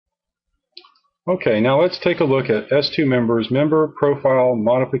Okay, now let's take a look at s2Member's Member Profile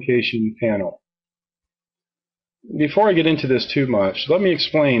Modification panel. Before I get into this too much, let me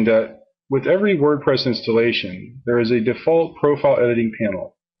explain that with every WordPress installation, there is a default profile editing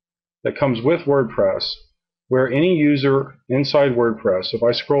panel that comes with WordPress where any user inside WordPress, if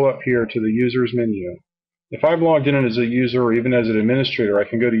I scroll up here to the Users menu, if I'm logged in as a user or even as an administrator, I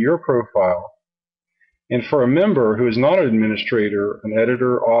can go to your profile. And for a member who is not an administrator, an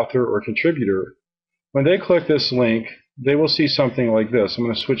editor, author, or contributor, when they click this link, they will see something like this. I'm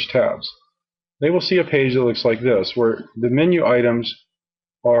going to switch tabs. They will see a page that looks like this, where the menu items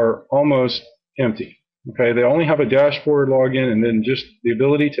are almost empty. Okay, they only have a dashboard login and then just the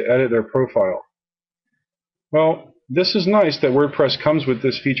ability to edit their profile. Well, this is nice that WordPress comes with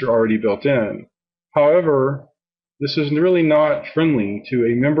this feature already built in. However, this is really not friendly to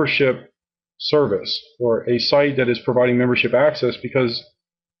a membership service or a site that is providing membership access because,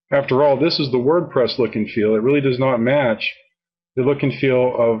 after all, this is the WordPress look and feel. It really does not match the look and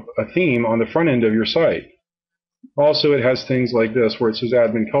feel of a theme on the front end of your site. Also, it has things like this where it says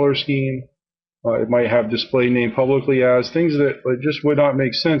admin color scheme. It might have display name publicly as, things that just would not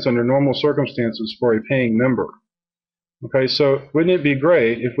make sense under normal circumstances for a paying member. Okay, so wouldn't it be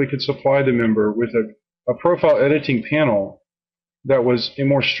great if we could supply the member with a profile editing panel that was a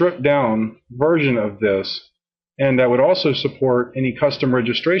more stripped down version of this, and that would also support any custom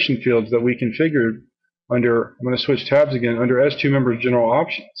registration fields that we configured under, I'm going to switch tabs again, under s2Member's general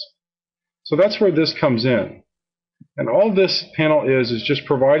options. So that's where this comes in. And all this panel is just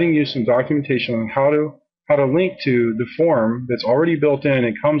providing you some documentation on how to link to the form that's already built in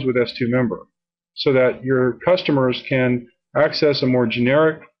and comes with s2Member, so that your customers can access a more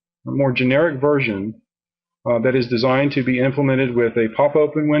generic version that is designed to be implemented with a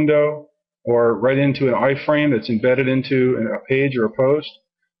pop-open window or right into an iframe that's embedded into a page or a post.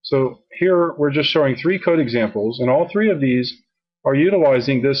 So here we're just showing 3 code examples, and all 3 of these are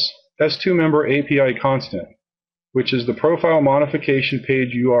utilizing this s2Member API constant, which is the profile modification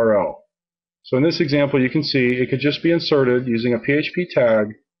page URL. So in this example, you can see it could just be inserted using a PHP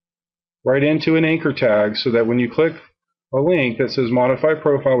tag right into an anchor tag, so that when you click a link that says modify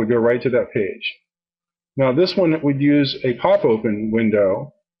profile, would go right to that page. Now this one would use a pop-open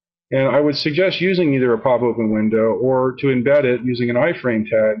window, and I would suggest using either a pop-open window or to embed it using an iframe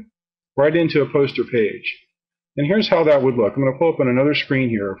tag right into a poster page. And here's how that would look. I'm going to pull up on another screen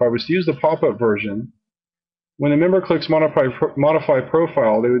here. If I was to use the pop-up version, when a member clicks modify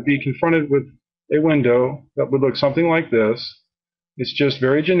profile, they would be confronted with a window that would look something like this. It's just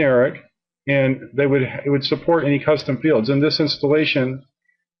very generic, and it would support any custom fields. In this installation,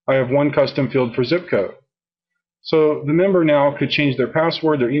 I have one custom field for zip code. So the member now could change their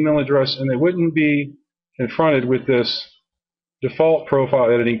password, their email address, and they wouldn't be confronted with this default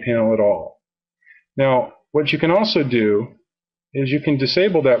profile editing panel at all. Now, what you can also do is you can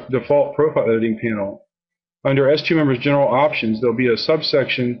disable that default profile editing panel. Under s2Member's general options, there'll be a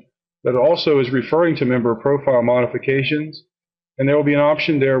subsection that also is referring to member profile modifications, and there will be an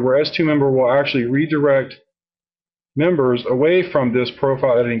option there where s2Member will actually redirect members away from this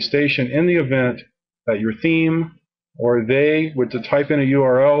profile editing station in the event that your theme or they were to type in a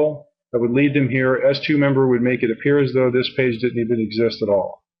URL that would lead them here. s2Member would make it appear as though this page didn't even exist at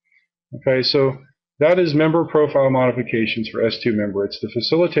all. Okay, so that is member profile modifications for s2Member. It's the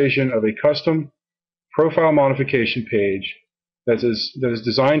facilitation of a custom profile modification page that is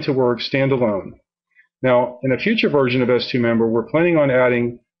designed to work standalone. Now, in a future version of s2Member, we're planning on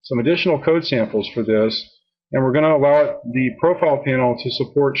adding some additional code samples for this, and we're going to allow the profile panel to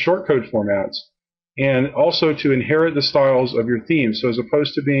support shortcode formats and also to inherit the styles of your theme. So as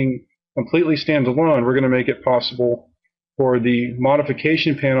opposed to being completely standalone, we're going to make it possible for the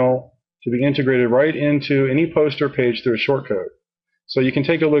modification panel to be integrated right into any poster page through a shortcode. So you can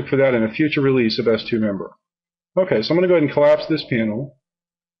take a look for that in a future release of s2Member. Okay, so I'm going to go ahead and collapse this panel.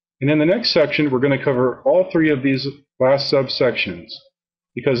 And in the next section, we're going to cover all 3 of these last subsections,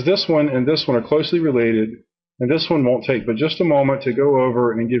 because this one and this one are closely related, and this one won't take but just a moment to go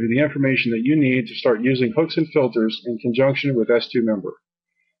over and give you the information that you need to start using hooks and filters in conjunction with s2Member.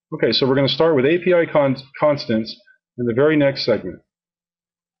 Okay, so we're going to start with API constants in the very next segment.